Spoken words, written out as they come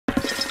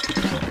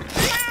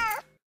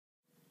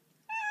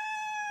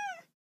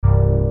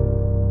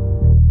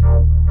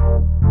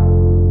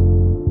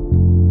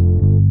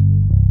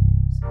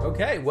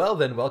Okay, well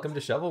then, welcome to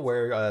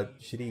Shovelware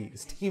Shitty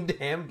Steamed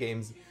Ham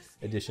Games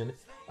Edition.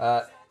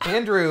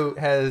 Andrew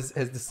has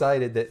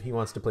decided that he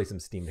wants to play some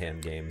steamed ham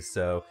games.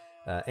 So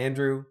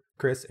Andrew,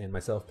 Chris, and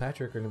myself,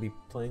 Patrick, are going to be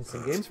playing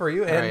some games for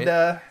you. And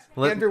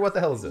Andrew, what the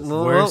hell is this?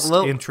 Worst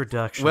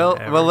introduction. Well,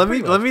 let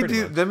me much.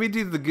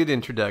 do the good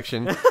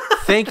introduction.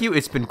 Thank you.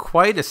 It's been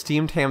quite a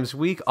Steamed Hams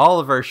week. All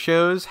of our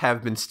shows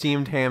have been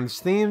Steamed Hams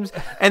themes,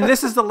 and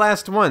this is the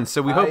last one.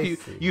 So we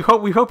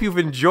hope you've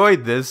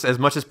enjoyed this as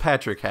much as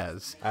Patrick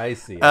has. I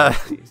see.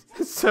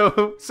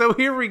 So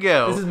here we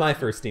go. This is my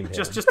first steamed ham.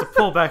 Just to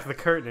pull back the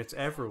curtain, it's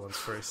everyone's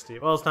first steam.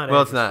 Well, it's not.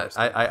 Well, it's not.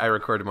 I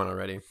recorded one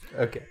already.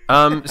 Okay.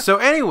 So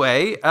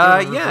anyway,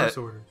 yeah.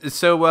 Order.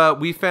 So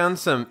we found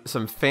some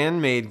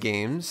fan-made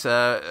games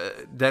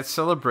that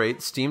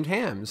celebrate steamed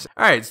hams.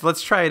 All right, so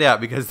let's try it out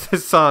because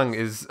this song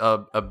is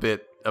a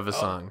bit of a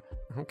song.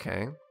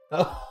 Okay.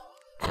 Oh.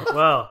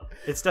 Well,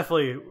 it's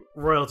definitely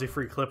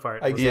royalty-free clip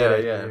art. I get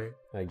it.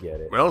 I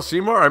get it. Well,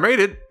 Seymour, I made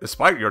it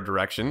despite your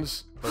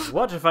directions. But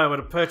what if I were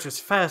to purchase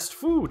fast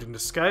food and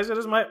disguise it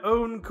as my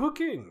own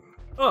cooking?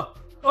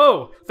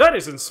 Oh, that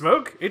isn't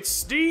smoke, it's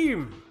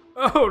steam.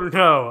 Oh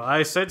no,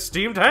 I said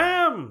steamed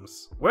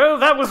hams. Well,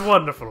 that was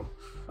wonderful.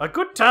 A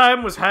good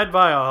time was had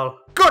by all.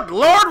 Good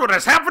Lord, what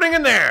is happening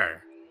in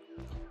there?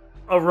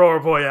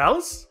 Aurora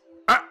Borealis?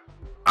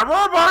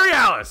 Aurora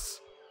Borealis!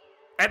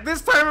 At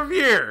this time of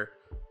year,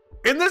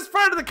 in this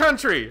part of the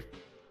country,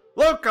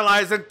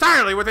 localized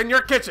entirely within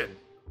your kitchen.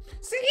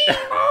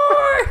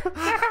 Seymour! The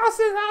house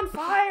is on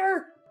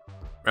fire!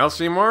 Well,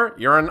 Seymour,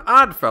 you're an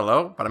odd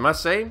fellow, but I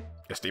must say,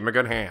 you steam a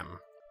good ham.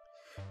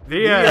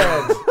 The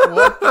end.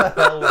 What the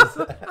hell was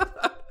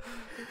that?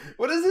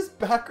 What is this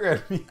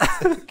background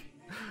music?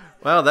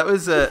 Well, that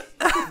was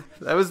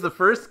the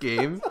first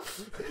game.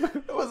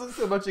 It wasn't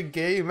so much a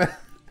game.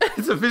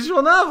 It's a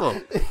visual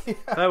novel. Yeah.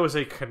 That was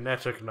a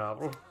kinetic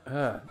novel.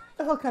 What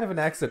the hell kind of an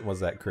accent was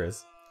that,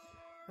 Chris?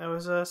 That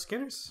was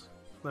Skinner's.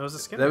 That was a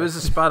Skinner. That was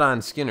a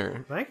spot-on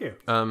Skinner. Thank you.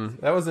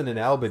 That wasn't an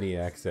Albany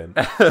accent.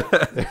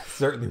 It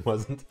certainly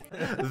wasn't.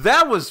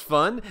 That was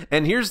fun.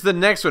 And here's the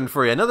next one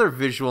for you. Another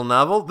visual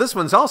novel. This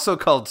one's also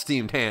called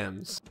Steamed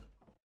Hams.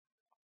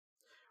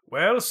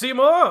 Well,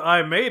 Seymour,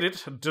 I made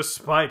it,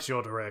 despite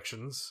your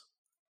directions.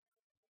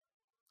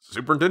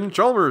 Superintendent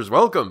Chalmers,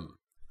 welcome.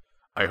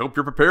 I hope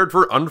you're prepared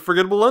for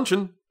unforgettable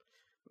luncheon.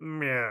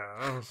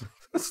 Meow.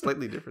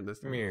 Slightly different this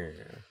time.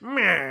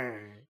 Meow.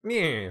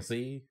 Yeah,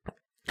 see?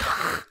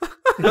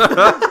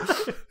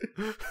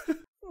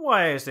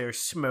 Why is there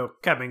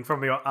smoke coming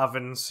from your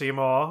oven,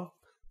 Seymour?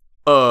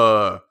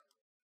 Oh,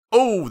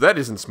 that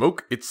isn't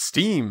smoke, it's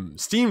steam.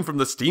 Steam from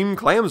the steamed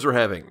clams we're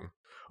having.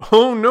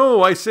 Oh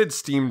no, I said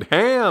steamed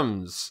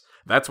hams.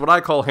 That's what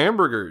I call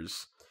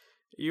hamburgers.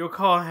 You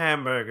call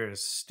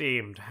hamburgers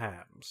steamed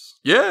hams?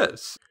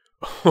 Yes.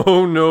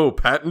 Oh no,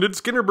 patented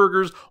Skinner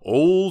Burgers,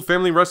 old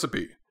family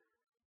recipe.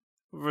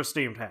 For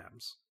steamed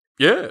hams?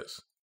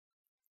 Yes.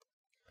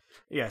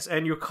 Yes,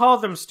 and you call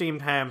them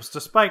steamed hams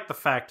despite the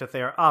fact that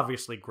they are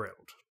obviously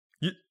grilled.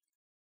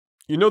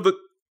 You know that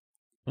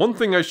one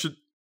thing I should...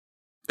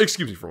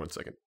 Excuse me for 1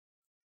 second.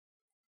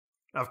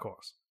 Of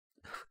course.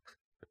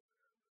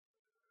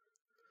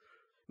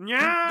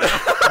 Yeah.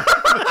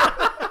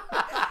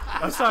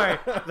 I'm sorry,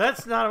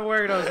 that's not a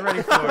word I was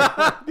ready for.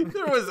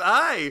 Neither was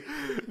I.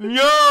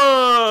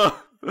 No.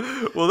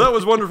 Well, that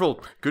was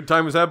wonderful. Good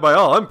time was had by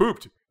all. I'm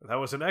pooped. That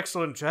was an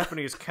excellent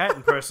Japanese cat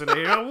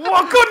impersonator.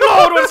 What good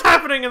lord, what's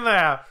happening in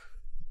there?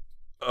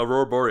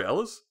 Aurora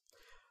Borealis?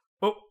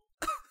 Oh,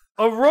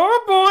 Aurora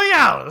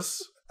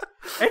Borealis?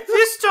 At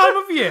this time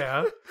of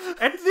year,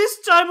 at this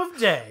time of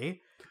day,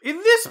 in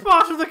this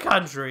part of the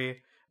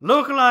country,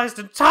 localized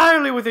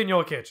entirely within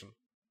your kitchen.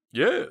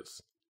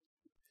 Yes.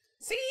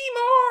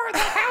 Seymour, the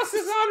house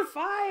is on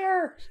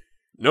fire!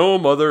 No,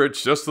 Mother,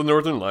 it's just the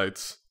Northern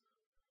Lights.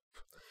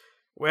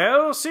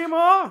 Well,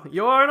 Seymour,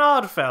 you are an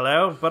odd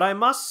fellow, but I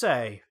must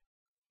say,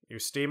 you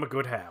steam a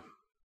good ham.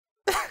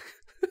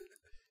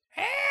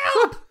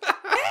 Help!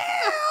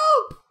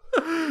 Help!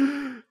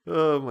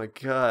 Oh my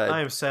god. I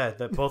am sad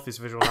that both these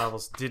visual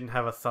novels didn't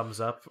have a thumbs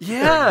up.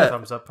 Yeah. The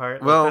thumbs up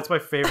part. Well, that's my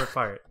favorite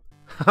part.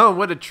 Oh,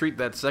 what a treat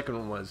that second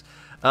one was.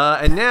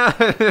 And now...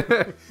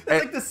 That's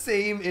like the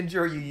same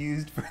intro you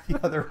used for the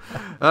other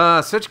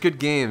one. Such good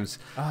games.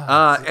 so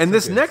And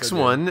this good, next so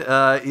good. one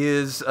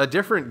is a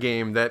different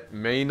game that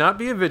may not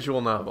be a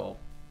visual novel.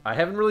 I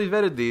haven't really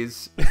vetted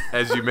these,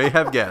 as you may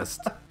have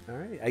guessed. All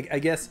right. I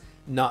guess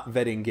not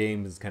vetting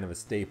games is kind of a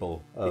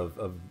staple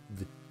of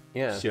the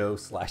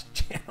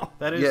show/channel.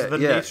 That is the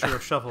nature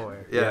of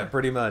shovelware. Yeah,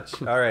 pretty much.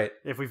 All right.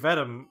 If we vet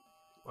them,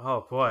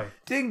 oh boy.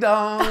 Ding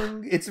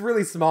dong! It's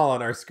really small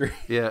on our screen.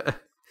 Yeah.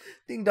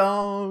 Ding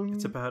dong!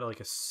 It's about like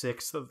a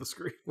sixth of the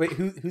screen. Wait,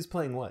 who's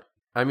playing what?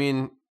 I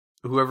mean,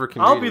 whoever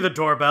can I'll read be it. the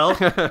doorbell.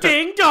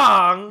 Ding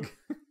dong!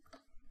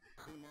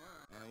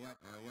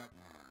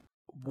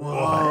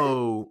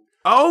 Whoa.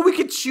 Oh, we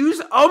could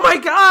choose. Oh my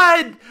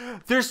god!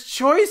 There's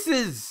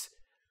choices.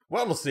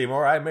 Well,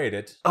 Seymour, I made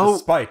it. Oh.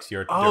 Despite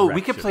your Oh, we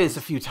could directions. play this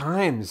a few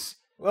times.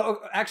 Well,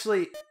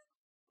 actually,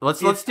 Let's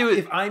do it.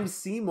 If I'm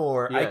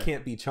Seymour, I Yeah.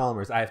 can't be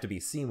Chalmers. I have to be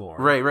Seymour.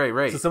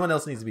 Right. So someone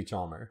else needs to be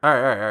Chalmer. All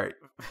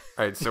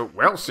right. So,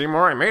 well,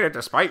 Seymour, I made it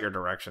despite your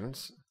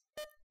directions.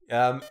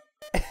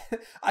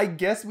 I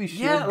guess we should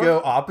Yeah,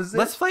 go opposite.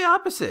 Let's play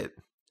opposite.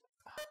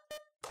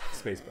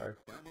 Spacebar.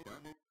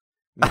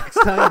 Next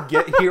time,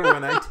 get here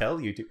when I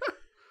tell you to.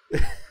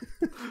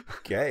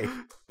 Okay.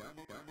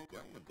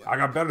 I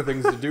got better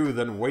things to do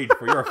than wait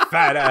for your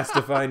fat ass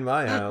to find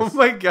my Oh house.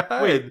 my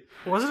god. Wait,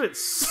 wasn't it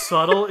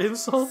subtle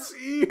insults?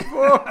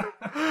 Seymour.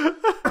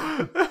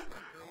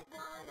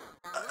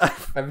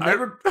 I've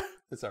never.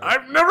 Sorry.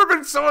 I've never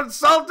been so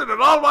insulted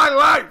in all my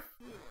life.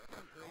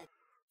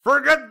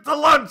 Forget the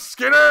lunch,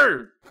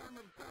 Skinner.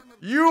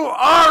 You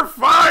are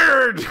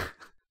fired.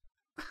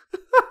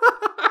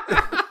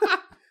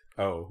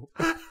 Oh.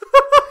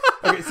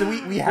 Okay, so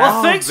we have.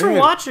 Well, thanks for man.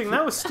 watching.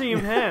 That was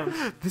Steamed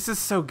Hams. This is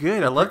so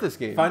good. I love this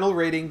game. Final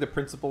rating: the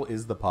principal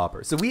is the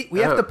popper. So we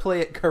have to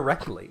play it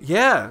correctly.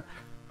 Yeah.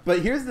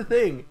 But here's the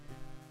thing: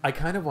 I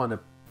kind of want to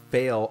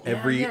fail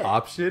every yeah.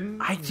 option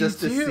I do just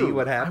to too. see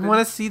what happens. I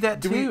want to see that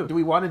Do too.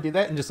 we want to do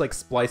that and just like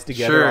splice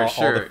together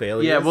all the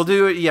failures? Yeah, we'll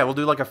do it. Yeah, we'll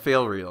do like a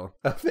fail reel.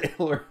 A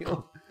fail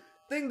reel.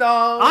 Ding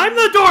dong. I'm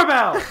the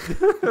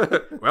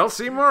doorbell. Well,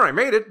 Seymour, I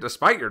made it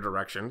despite your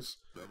directions.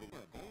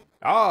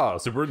 Ah,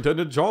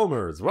 Superintendent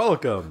Chalmers,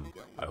 welcome.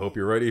 I hope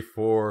you're ready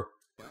for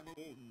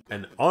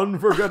an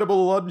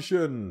unforgettable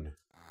luncheon.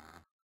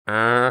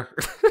 Yeah.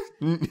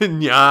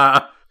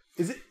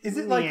 Is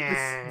it like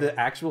Yeah. the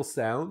actual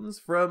sounds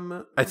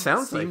from It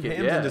sounds Steamed like it,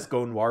 Hams yeah. and just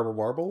going warble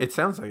warble? It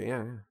sounds like it,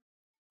 yeah.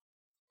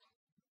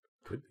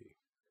 Could be.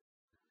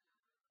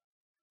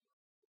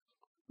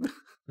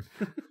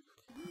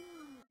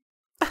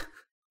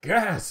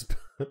 Gasp!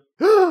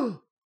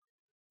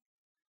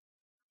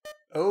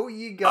 Oh,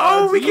 ye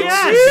gods! Oh, we can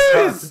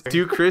Yes! choose!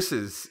 Do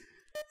Chris's.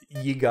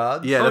 Ye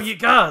gods? Yeah, Oh, that's- ye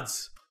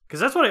gods. Because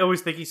that's what I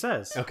always think he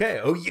says. Okay,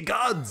 oh, ye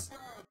gods!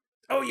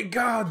 Oh, ye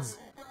gods!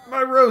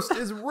 My roast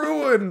is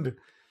ruined!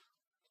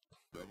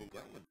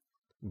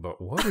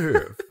 But what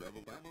if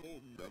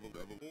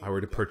I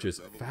were to purchase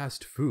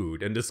fast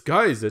food and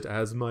disguise it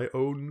as my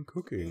own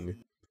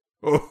cooking?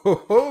 Oh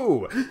ho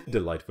ho!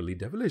 Delightfully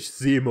devilish,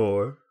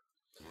 Seymour.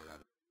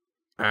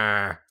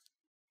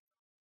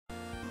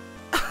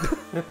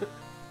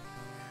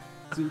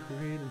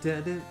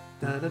 Superintendent,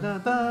 da da da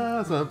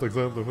da, something,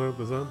 something,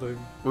 something,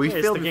 something. We Yeah,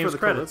 it's failed the before game's the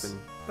credits.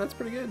 credits. That's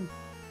pretty good.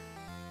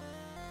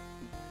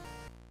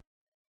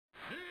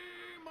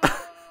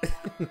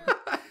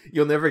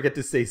 You'll never get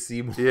to say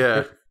Seymour.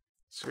 Yeah.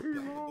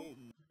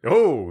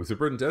 Oh,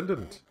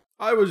 Superintendent,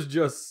 I was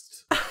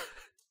just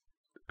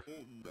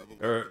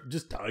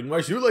tying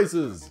my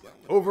shoelaces.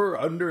 Over,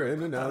 under,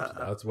 in, and out.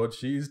 That's what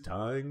she's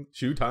tying.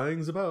 Shoe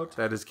tying's about.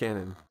 That is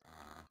canon.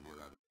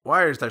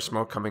 Why is there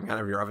smoke coming out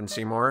of your oven,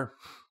 Seymour?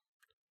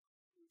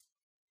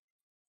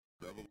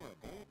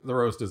 The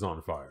roast is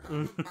on fire.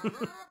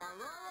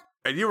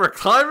 And you were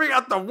climbing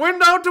out the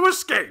window to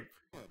escape.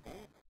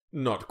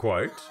 Not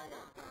quite.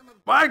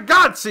 My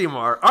God,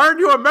 Seymour, aren't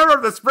you a member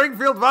of the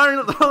Springfield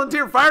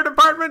Volunteer Fire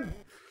Department?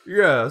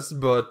 Yes,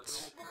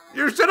 but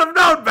You should have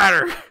known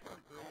better.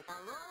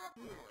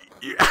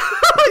 You,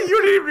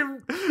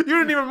 you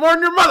didn't even warn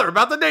your mother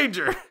about the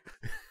danger.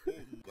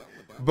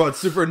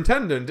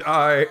 Superintendent,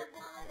 I've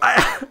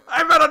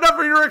had enough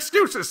of your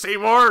excuses,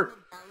 Seymour.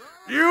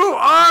 You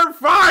are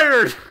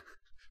fired.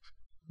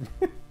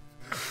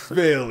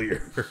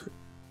 failure.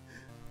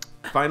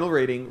 Final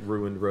rating,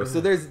 ruined roast.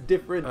 So there's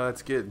different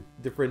That's good.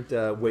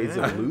 ways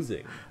of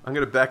losing. I'm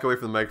gonna back away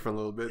from the microphone a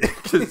little bit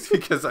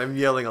because I'm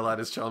yelling a lot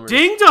as Chalmers.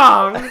 Ding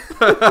dong.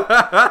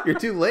 You're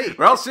too late.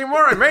 Well,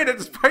 Seymour, I made it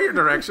despite your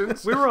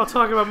directions. We were all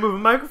talking about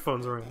moving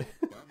microphones around.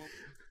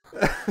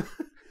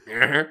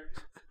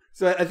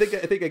 So I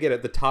think I get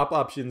it. The top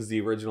option's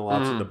the original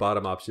option. The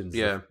bottom option's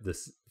Yeah.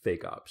 this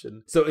fake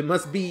option. So it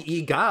must be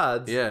ye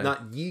gods, Yeah.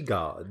 not ye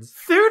gods.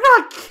 They're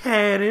not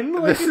canon.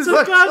 Like, it's a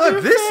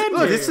goddamn fan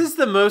This game. is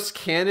the most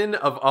canon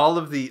of all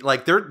of the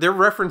they're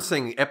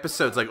referencing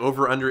episodes like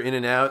Over, Under, In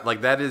and Out. Like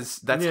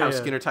that's how Yeah.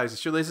 Skinner ties his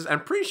shoelaces.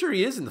 I'm pretty sure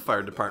he is in the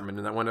fire department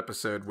in that one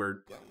episode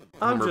where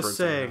I'm Homer just burns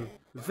saying,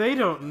 they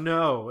don't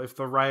know if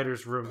the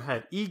writer's room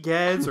had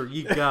egads or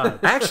ye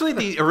gods. Actually,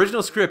 the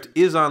original script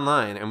is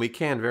online, and we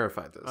can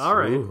verify this. All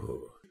right.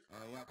 Ooh.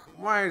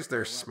 Why is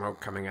there smoke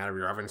coming out of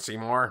your oven,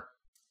 Seymour?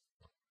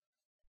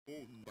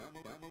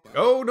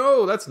 Oh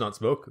no, that's not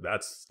smoke.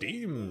 That's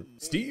steam.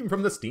 Steam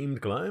from the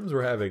steamed clams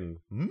we're having.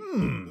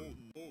 Mmm.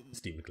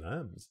 Steamed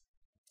clams.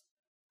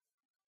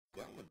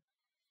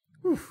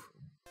 Oof.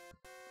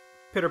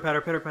 Pitter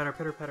patter, pitter patter,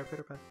 pitter patter,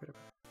 pitter patter, pitter patter.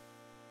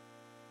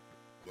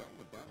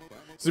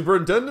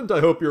 Superintendent, I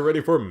hope you're ready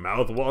for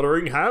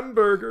mouth-watering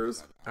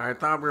hamburgers. I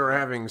thought we were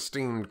having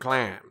steamed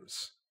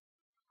clams.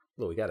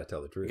 Well, we gotta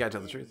tell the truth. You gotta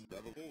tell the truth.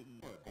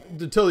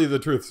 To tell you the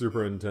truth,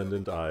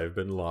 Superintendent, I've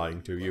been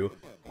lying to you.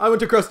 I went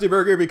to Krusty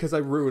Burger because I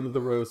ruined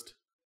the roast.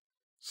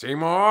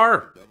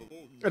 Seymour!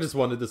 I just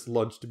wanted this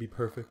lunch to be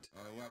perfect.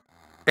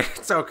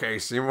 It's okay,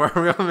 Seymour.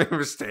 We all make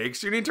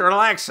mistakes. You need to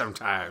relax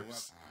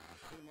sometimes.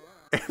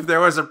 If there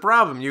was a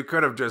problem, you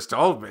could have just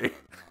told me.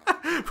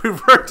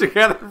 We've worked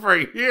together for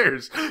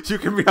years. You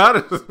can be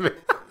honest with me.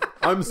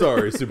 I'm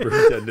sorry,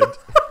 Superintendent.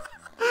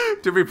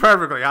 To be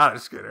perfectly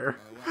honest, Skinner,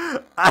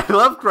 I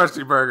love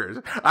Krusty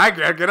Burgers. I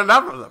can't get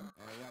enough of them.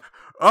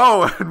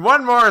 Oh, and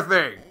one more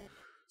thing.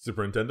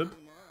 Superintendent?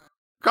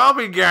 Call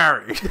me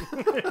Gary.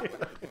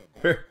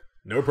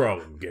 No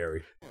problem,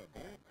 Gary.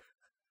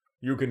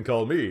 You can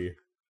call me...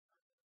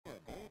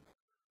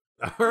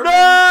 Armin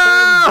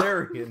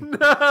Tamzarian.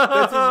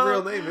 That's his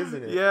real name,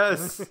 isn't it?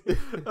 Yes.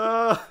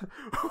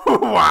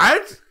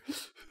 What?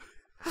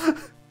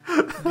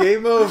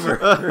 Game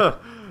over.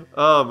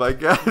 Oh my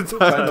God.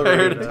 Final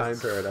rated time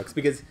paradox.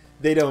 Because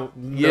they don't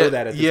know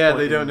that at this point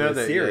they don't in know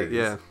the that series.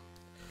 yet. Yeah.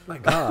 My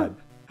God.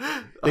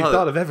 They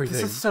thought of everything.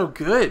 This is so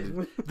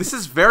good. This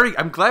is very...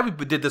 I'm glad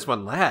we did this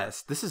one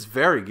last. This is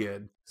very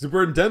good.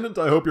 Superintendent,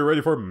 I hope you're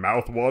ready for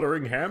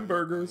mouth-watering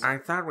hamburgers. I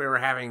thought we were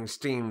having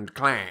steamed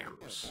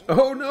clams.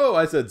 Oh no,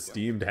 I said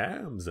steamed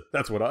hams.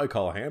 That's what I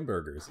call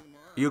hamburgers.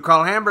 You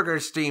call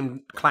hamburgers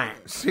steamed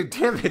clams.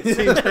 Damn it,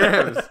 steamed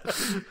hams.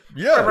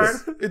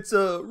 Yes, it's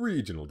a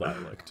regional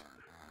dialect.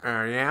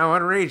 Oh yeah,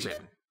 what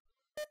region?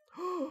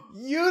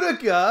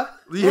 Utica?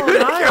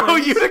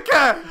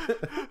 Utica!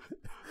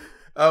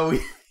 Oh,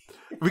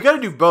 we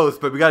gotta do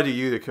both, but we gotta do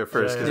Utica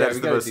first, because that's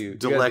we the gotta most do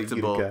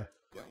delectable. Utica.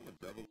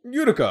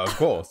 Utica, of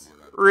course.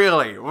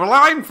 Really? Well,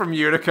 I'm from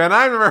Utica, and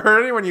I've never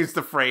heard anyone use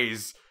the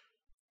phrase.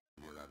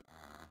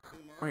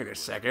 Wait a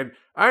second.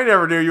 I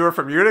never knew you were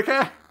from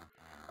Utica.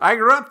 I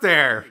grew up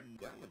there.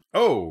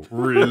 Oh,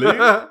 really?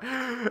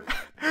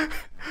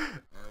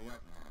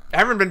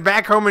 Haven't been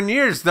back home in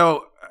years,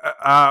 though.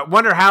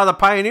 Wonder how the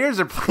Pioneers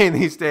are playing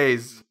these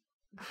days.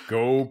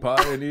 Go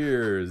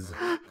Pioneers.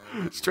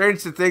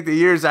 Strange to think the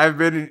years I've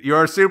been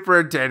your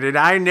superintendent,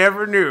 I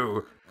never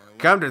knew.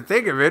 Come to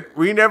think of it,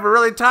 we never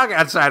really talk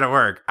outside of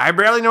work. I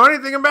barely know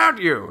anything about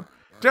you.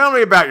 Tell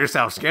me about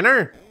yourself,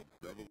 Skinner.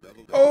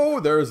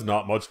 Oh, there's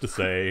not much to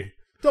say.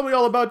 Tell me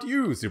all about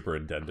you,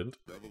 Superintendent.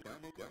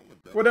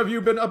 What have you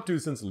been up to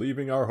since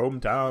leaving our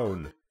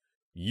hometown?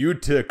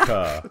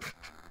 Utica.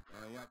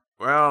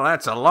 Well,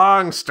 that's a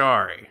long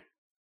story.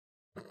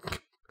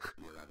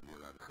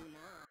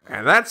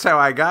 And that's how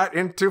I got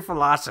into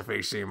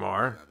philosophy,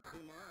 Seymour.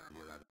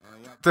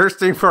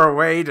 Thirsting for a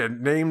way to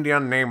name the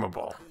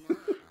unnameable.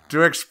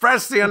 To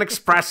express the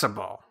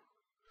unexpressible.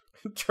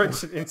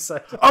 Trench it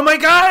inside. Oh my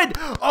God!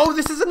 Oh,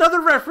 this is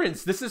another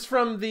reference. This is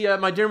from the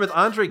My Dinner with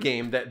Andre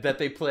game that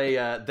they play,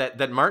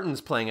 that Martin's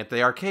playing at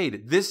the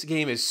arcade. This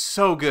game is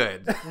so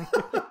good.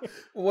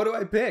 What do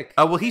I pick?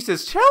 Well, he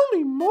says, "Tell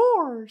me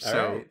more."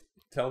 So, All right.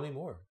 Tell me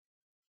more.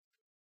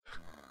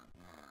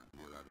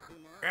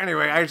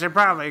 anyway, I should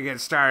probably get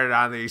started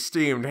on these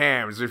steamed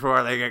hams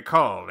before they get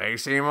cold, eh,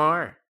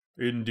 Seymour?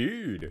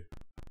 Indeed.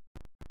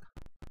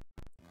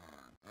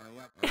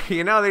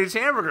 You know, these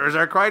hamburgers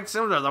are quite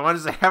similar to the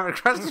ones they have at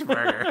Krusty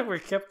Burger. We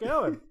kept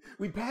going.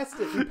 We passed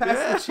it. We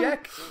passed the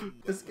check.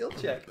 The skill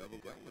check.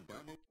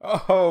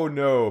 Oh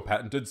no,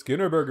 patented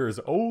Skinner Burger's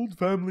old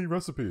family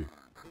recipe.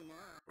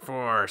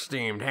 For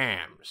steamed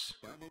hams.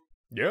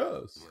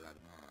 Yes.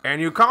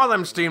 And you call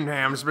them steamed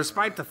hams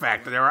despite the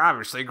fact that they were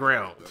obviously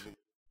grilled.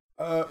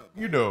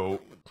 You know,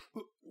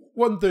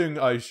 one thing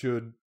I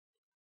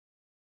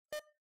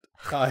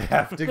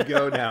have to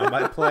go now.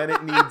 My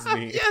planet needs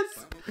me.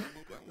 Yes!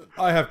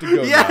 I have to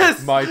go Yes!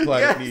 now. My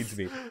planet Yes! needs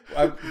me.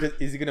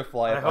 Is he going to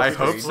fly up? I it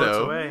hope just so.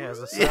 floats away as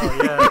a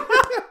cell, yeah.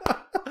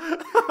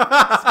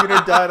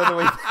 Skinner died on the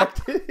way back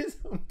to his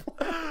home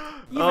planet.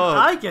 Even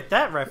I get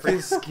that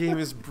reference. This game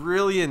is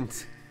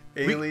brilliant.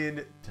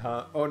 Alien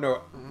Tom... Oh,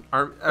 no.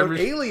 Our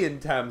Alien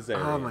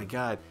Tamzarian. Oh my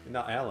God.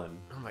 Not Alan.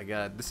 Oh my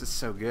God. This is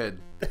so good.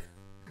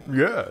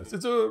 Yes,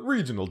 it's a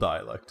regional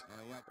dialect.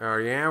 Oh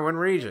yeah? What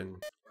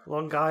region?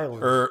 Long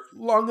Island.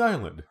 Long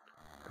Island.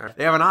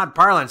 They have an odd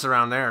parlance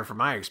around there, from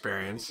my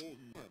experience.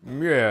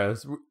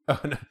 Yes.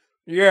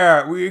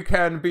 Yeah, we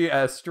can be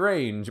a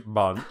strange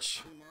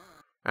bunch.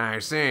 I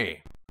see.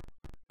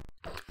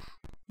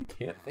 You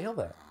can't fail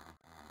that.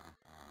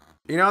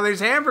 You know, these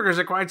hamburgers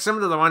are quite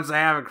similar to the ones they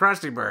have at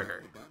Krusty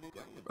Burger.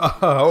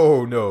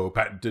 Oh no,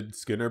 patented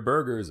Skinner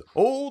Burger's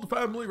old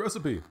family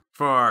recipe.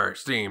 For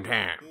steamed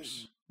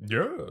hams.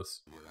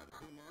 Yes.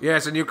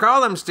 Yes, and you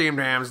call them steamed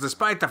hams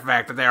despite the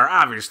fact that they are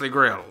obviously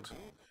grilled.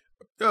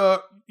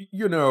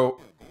 You know,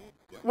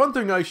 one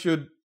thing I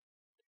should...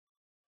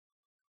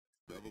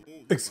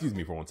 Excuse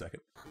me for 1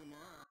 second.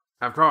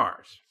 Of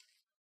course.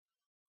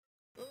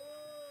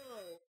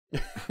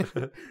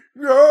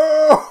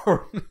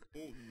 No!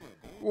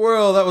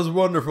 Well, that was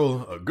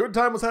wonderful. A good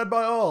time was had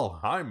by all.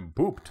 I'm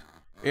pooped.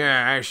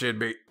 Yeah, I should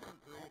be.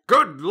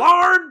 Good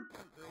Lord!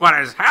 What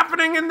is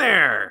happening in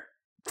there?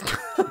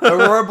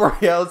 Aurora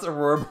Borealis,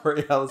 Aurora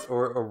Borealis,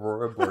 or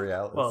Aurora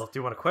Borealis. Well, do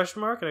you want a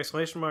question mark, an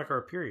exclamation mark, or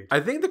a period?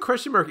 I think the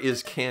question mark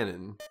is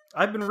canon.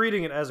 I've been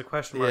reading it as a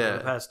question mark in Yeah.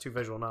 the past 2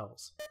 visual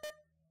novels.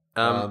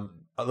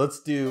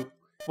 Let's do...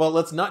 Well,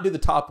 let's not do the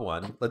top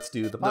one. Let's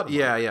do the bottom one.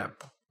 Yeah.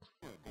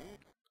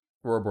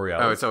 Aurora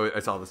Borealis. Oh,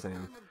 it's all the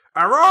same.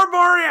 Aurora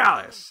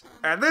Borealis,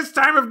 at this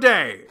time of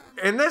day,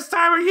 in this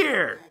time of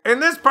year, in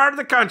this part of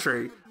the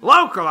country,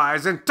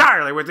 localized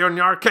entirely within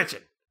your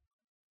kitchen.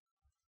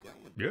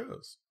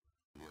 Yes.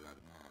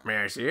 May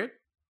I see it?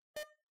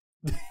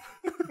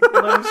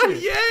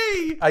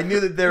 Yay! I knew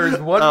that there was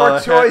one more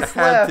choice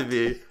had left. to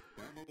be.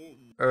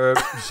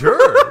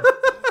 Sure.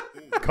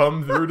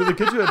 Come through to the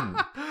kitchen.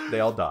 They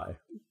all die.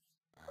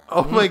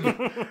 Oh my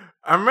god.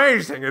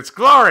 Amazing. It's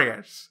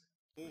glorious.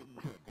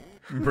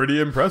 Pretty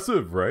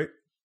impressive, right?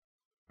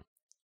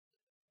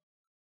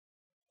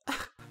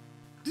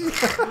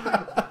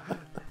 Oh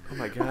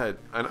my god.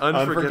 An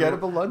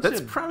Unforgettable luncheon.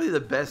 That's probably the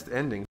best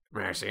ending.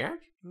 May I see it?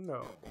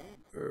 No.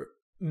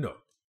 No.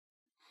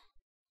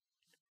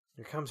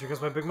 Here comes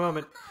my big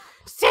moment.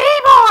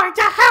 Seymour,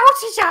 the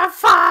house is on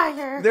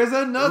fire! There's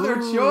another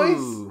Ooh.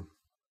 choice.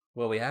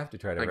 Well, we have to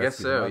try to I rescue guess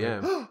so,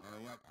 the mother. yeah.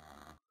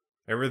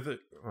 Everything.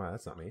 Oh,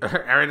 that's not me.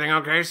 Everything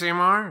okay,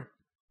 Seymour?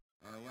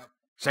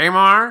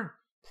 Seymour?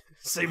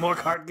 Seymour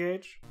Cart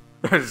Gauge.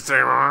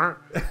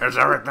 Seymour? Is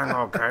everything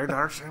okay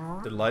there,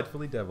 Seymour?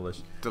 Delightfully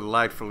devilish.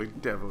 Delightfully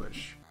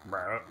devilish.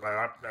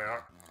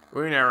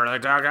 We never really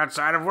talk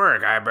outside of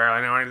work. I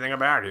barely know anything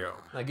about you.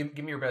 Now, give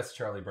me your best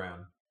Charlie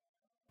Brown.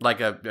 Like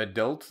a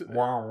adult?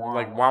 Wow, wow.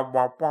 Like wow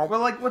wow wow.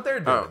 Well, like what they're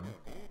doing.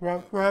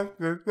 Oh.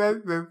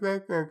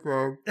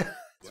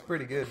 It's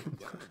pretty good.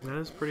 That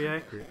is pretty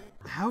accurate.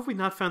 How have we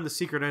not found the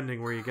secret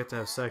ending where you get to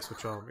have sex with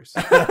Chalmers?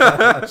 Seymour,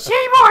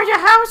 the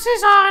house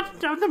is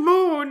on the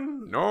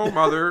moon! No,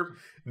 mother.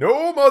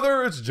 No,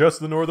 mother, it's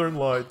just the Northern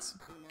Lights.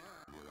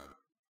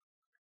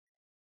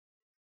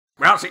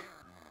 Well,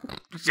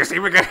 you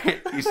seem a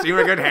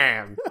good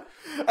hand.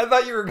 I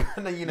thought you were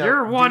gonna,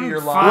 You're do one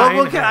your fine line.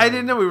 Well, look, I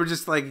didn't know we were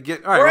just like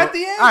get. All right, We're well, at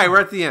the end. All right, we're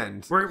at the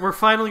end. We're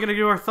finally gonna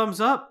do our thumbs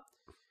up.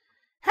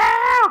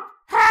 Help!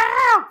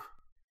 Help!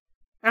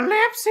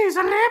 Ellipses,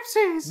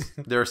 ellipses!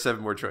 There are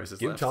 7 more choices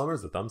Give left.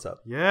 Chalmers the thumbs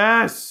up.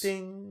 Yes.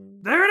 Ding.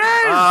 There it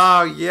is.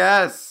 Oh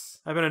yes.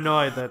 I've been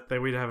annoyed that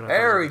we haven't.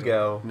 There we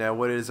go. Now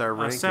what is our A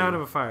ranking? sound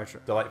of a fire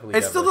truck. Delightfully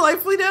It's still devilish.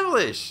 delightfully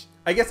devilish.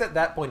 I guess at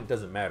that point it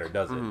doesn't matter,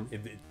 does it?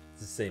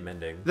 It's the same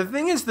ending. The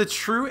thing is, the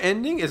true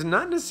ending is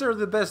not necessarily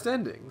the best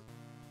ending.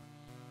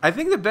 I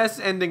think the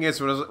best ending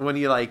is when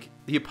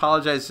he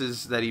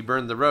apologizes that he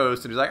burned the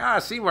roast and he's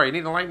like, Seymour, you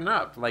need to lighten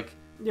up. Like,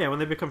 Yeah, when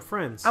they become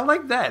friends. I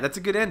like that. That's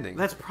a good ending.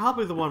 That's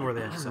probably the one where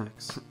they have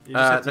sex. You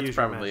just have to That's use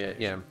your probably it.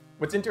 imagination. Yeah.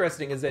 What's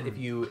interesting is that if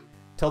you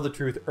tell the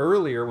truth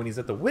earlier when he's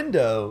at the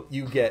window,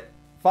 you get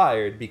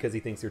fired because he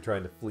thinks you're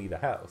trying to flee the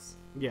house.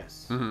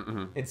 Yes.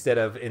 Instead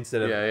of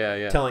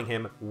Yeah. telling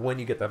him when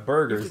you get the You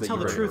burgers have to that tell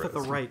you the burn truth the at the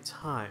roast. right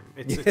time.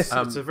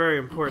 It's a very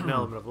important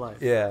element of life.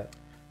 Yeah.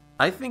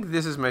 I think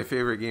this is my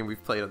favorite game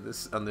we've played on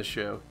this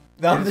show.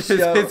 On the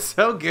show. It's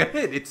so good.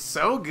 It's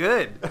so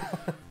good.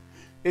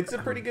 It's a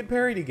pretty good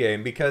parody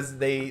game because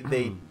they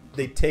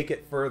take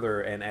it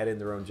further and add in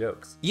their own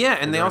jokes. Yeah,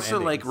 and they their own also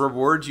like endings.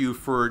 reward you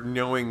for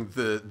knowing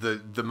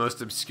the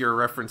most obscure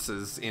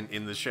references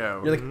in the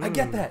show. You're like, I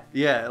get that.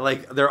 Yeah,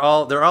 like they're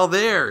all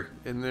there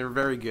and they're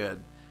very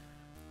good.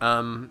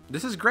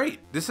 This is great.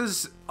 This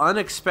is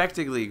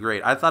unexpectedly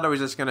great. I thought it was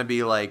just gonna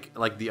be like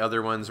the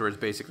other ones where it's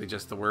basically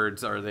just the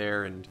words are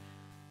there, and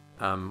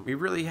we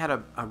really had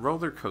a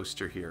roller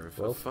coaster here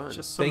of fun.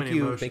 Just so Thank many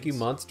you, emotions.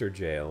 Monster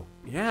Jail,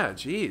 Yeah,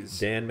 jeez.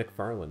 Dan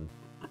McFarlane.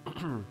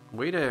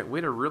 Way to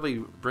really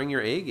bring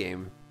your A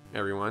game,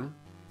 everyone.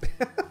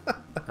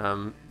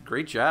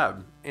 Great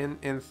job,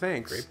 and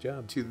thanks. Great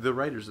job. To the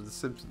writers of The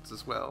Simpsons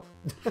as well.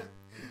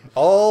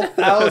 All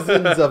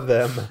thousands of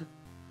them.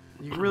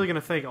 You're really gonna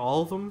thank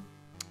all of them?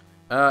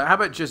 How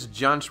about just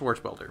John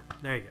Schwartzwelder?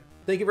 There you go.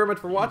 Thank you very much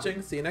for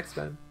watching. See you next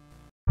time.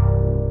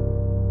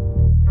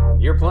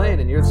 You're playing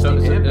and you're the Steam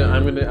Hand Man.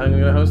 I'm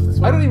gonna host this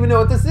one. I don't even know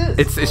what this is.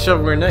 It's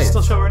Shovelware Nights.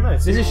 Still Shovelware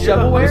Nights. This is You're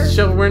the Shovelware? host. It's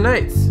Shovelware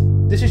Nights.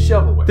 This is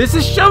Shovelware. This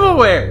is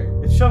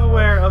Shovelware. It's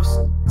Shovelware of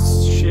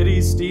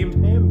shitty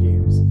steamed ham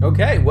games.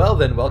 Okay, well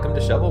then, welcome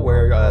to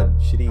Shovelware,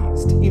 shitty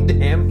steamed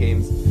ham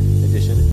games edition.